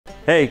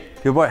Hey,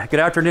 good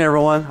afternoon,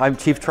 everyone. I'm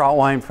Chief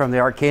Troutwine from the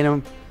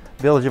Arcanum,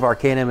 village of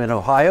Arcanum in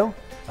Ohio.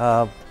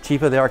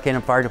 Chief of the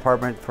Arcanum Fire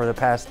Department for the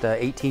past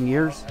 18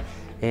 years.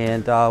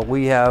 And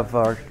we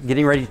are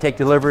getting ready to take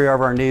delivery of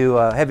our new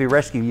heavy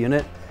rescue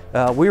unit.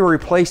 We were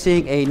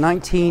replacing a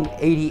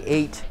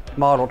 1988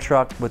 model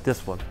truck with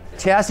this one.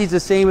 Chassis is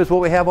the same as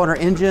what we have on our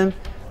engine.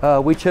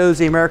 We chose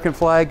the American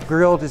flag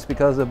grille just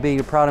because of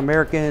being a proud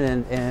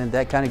American, and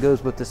that kind of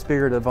goes with the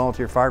spirit of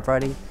volunteer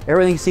firefighting.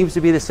 Everything seems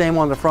to be the same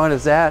on the front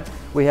as that.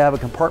 We have a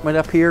compartment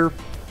up here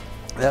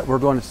that we're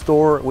going to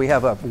store. We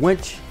have a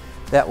winch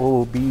that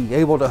will be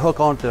able to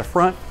hook onto the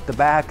front, the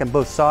back, and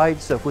both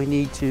sides. So if we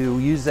need to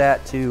use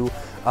that to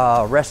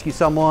rescue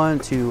someone,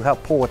 to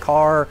help pull a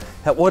car,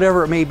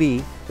 whatever it may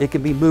be, it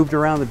can be moved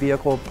around the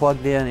vehicle,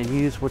 plugged in, and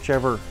used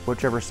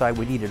whichever side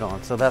we need it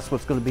on. So that's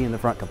what's going to be in the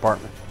front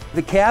compartment.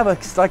 The cab,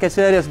 like I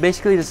said, is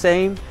basically the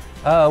same.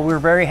 We're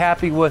very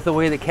happy with the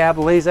way the cab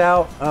lays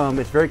out.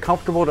 It's very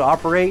comfortable to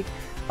operate.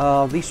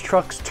 These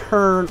trucks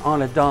turn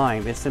on a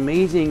dime. It's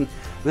amazing,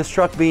 this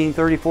truck being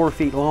 34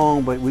 feet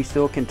long, but we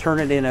still can turn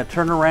it in a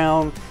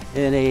turnaround,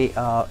 in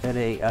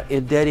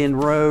a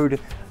dead-end road,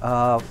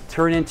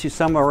 turn into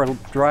some of our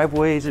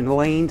driveways and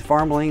lanes,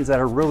 farm lanes that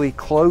are really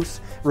close,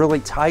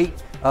 really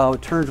tight.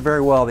 It turns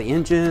very well. The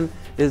engine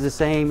is the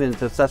same, and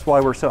that's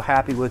why we're so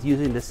happy with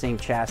using the same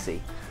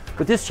chassis.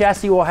 But this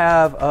chassis will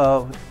have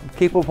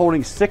capable of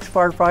holding 6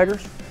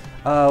 firefighters.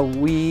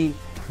 We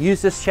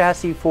use this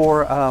chassis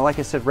for, like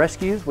I said,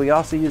 rescues. We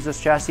also use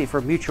this chassis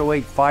for mutual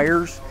aid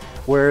fires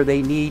where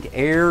they need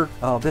air.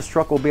 This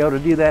truck will be able to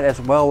do that,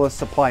 as well as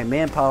supply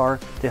manpower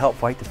to help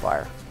fight the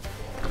fire.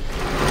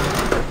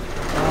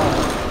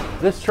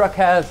 This truck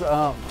has,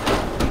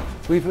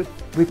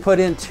 we put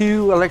in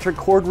 2 electric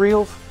cord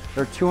reels.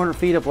 They're 200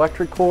 feet of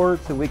electric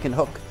cord, so we can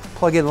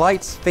plug in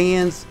lights,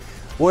 fans,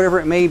 whatever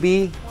it may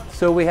be.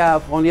 So we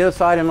have on the other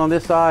side and on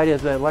this side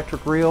is the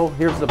electric reel.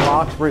 Here's the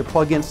box where you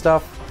plug in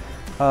stuff.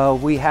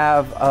 We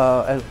have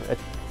a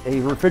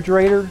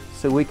refrigerator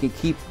so we can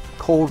keep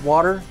cold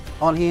water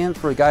on hand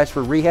for the guys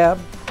for rehab.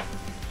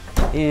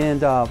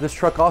 And this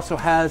truck also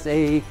has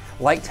a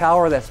light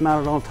tower that's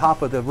mounted on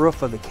top of the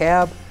roof of the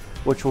cab,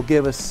 which will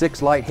give us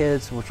 6 light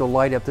heads, which will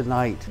light up the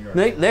night.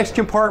 Next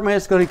compartment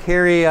is going to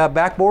carry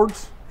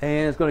backboards,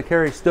 and it's going to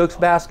carry a Stokes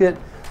basket.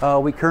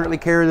 We currently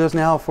carry those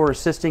now for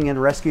assisting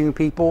and rescuing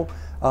people.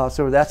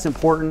 So that's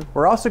important.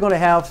 We're also going to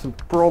have some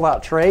roll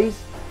out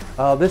trays.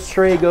 This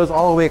tray goes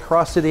all the way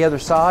across to the other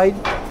side,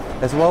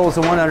 as well as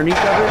the one underneath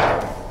of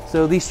it.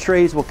 So these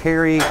trays will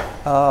carry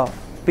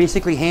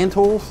basically hand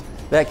tools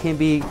that can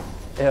be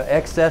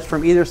accessed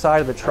from either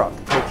side of the truck.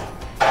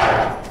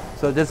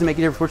 So it doesn't make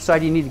a difference which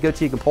side you need to go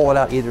to, you can pull it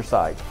out either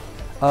side.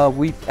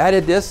 We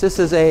added this. This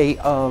is a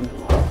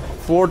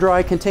floor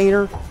dry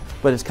container,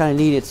 but it's kind of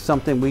neat. It's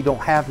something we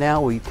don't have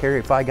now. We carry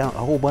a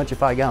whole bunch of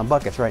 5-gallon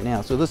buckets right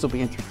now. So this will be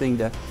interesting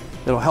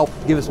that'll help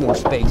give us more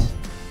space.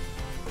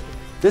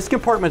 This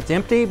compartment's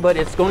empty, but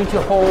it's going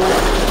to hold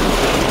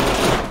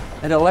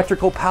an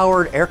electrical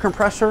powered air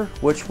compressor,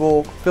 which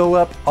will fill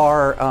up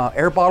our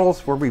air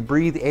bottles where we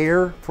breathe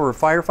air for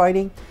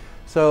firefighting.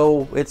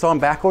 So it's on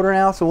back order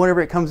now. So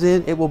whenever it comes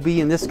in, it will be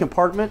in this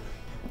compartment.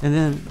 And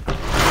then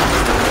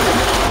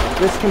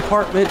this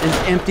compartment is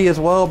empty as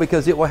well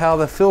because it will have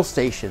a fill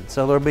station.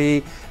 So there'll be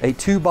a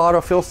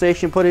 2-bottle fill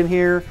station put in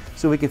here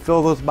so we can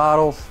fill those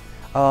bottles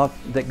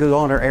that go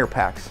on our air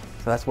packs.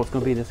 So that's what's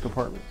going to be in this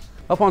compartment.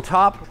 Up on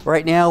top,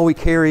 right now we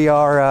carry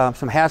our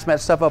some hazmat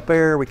stuff up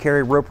there. We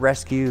carry rope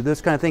rescue, those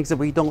kind of things that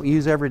we don't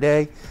use every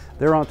day.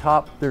 They're on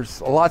top.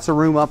 There's lots of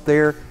room up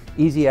there.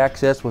 Easy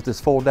access with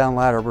this fold down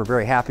ladder we're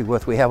very happy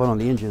with. We have it on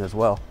the engine as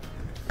well.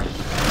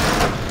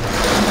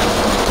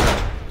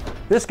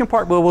 This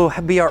compartment will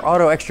be our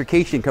auto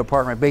extrication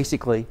compartment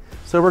basically.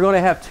 So we're going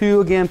to have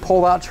 2, again,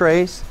 pull out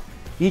trays.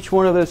 Each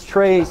one of those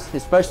trays,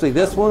 especially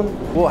this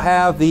one, will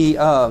have the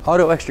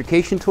auto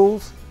extrication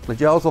tools, the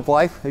gels of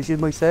life, as you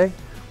may say,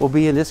 will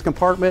be in this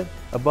compartment.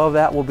 Above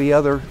that will be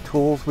other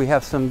tools. We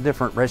have some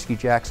different rescue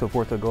jacks, so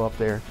forth, that go up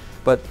there.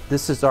 But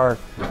this is our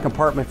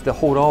compartment to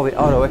hold all the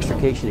auto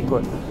extrication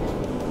equipment.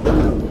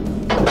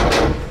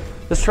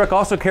 This truck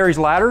also carries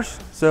ladders.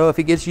 So if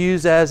it gets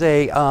used as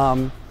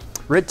a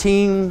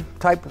routine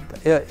type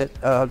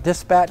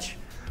dispatch,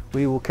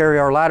 we will carry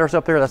our ladders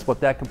up there. That's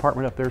what that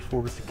compartment up there is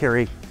for, is to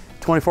carry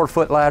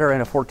 24-foot ladder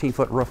and a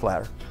 14-foot roof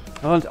ladder.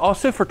 And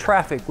also for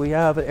traffic, we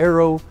have an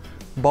arrow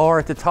bar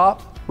at the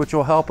top, which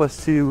will help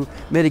us to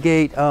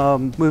mitigate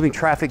moving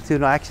traffic to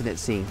an accident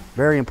scene.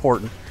 Very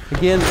important.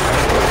 Again,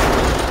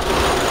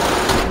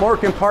 more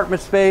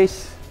compartment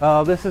space.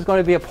 This is going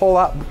to be a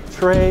pull-out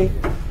tray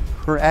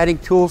for adding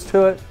tools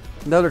to it.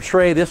 Another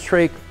tray, this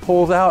tray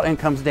pulls out and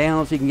comes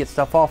down so you can get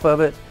stuff off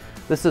of it.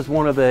 This is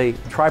one of the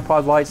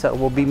tripod lights that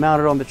will be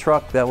mounted on the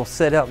truck that will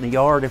sit out in the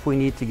yard if we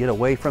need to get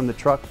away from the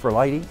truck for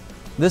lighting.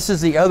 This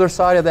is the other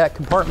side of that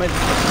compartment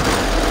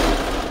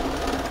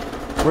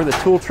where the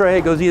tool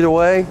tray goes either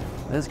way.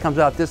 This comes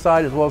out this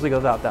side as well as it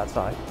goes out that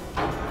side.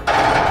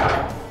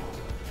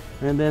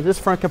 And then this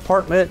front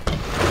compartment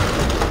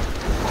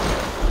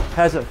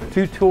has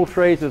 2 tool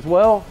trays as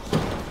well.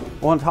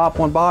 one top,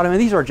 one bottom, and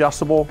these are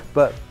adjustable,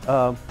 but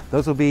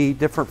those will be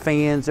different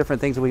fans,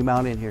 different things that we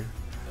mount in here.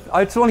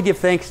 I just want to give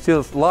thanks to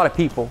a lot of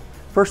people.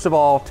 First of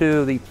all,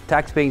 to the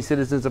tax-paying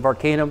citizens of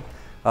Arcanum.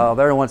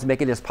 They're the ones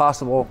making this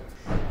possible,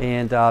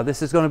 and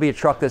this is going to be a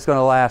truck that's going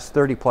to last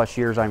 30 plus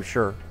years, I'm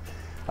sure.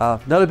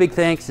 Another big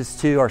thanks is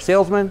to our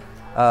salesman,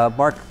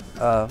 Mark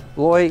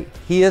Loy.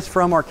 He is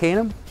from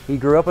Arcanum. He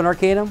grew up in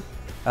Arcanum.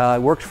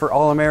 Works for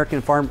All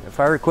American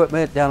Fire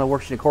Equipment down at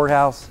Washington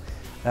Courthouse.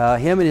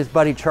 Him and his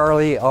buddy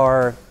Charlie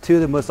are two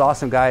of the most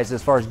awesome guys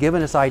as far as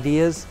giving us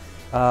ideas,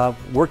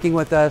 working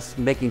with us,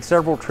 making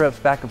several trips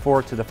back and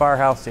forth to the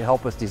firehouse to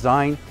help us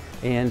design.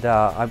 And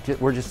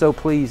we're just so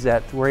pleased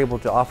that we're able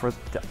to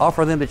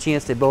offer them the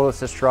chance to build us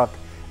this truck,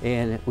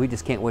 and we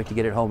just can't wait to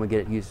get it home and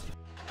get it used.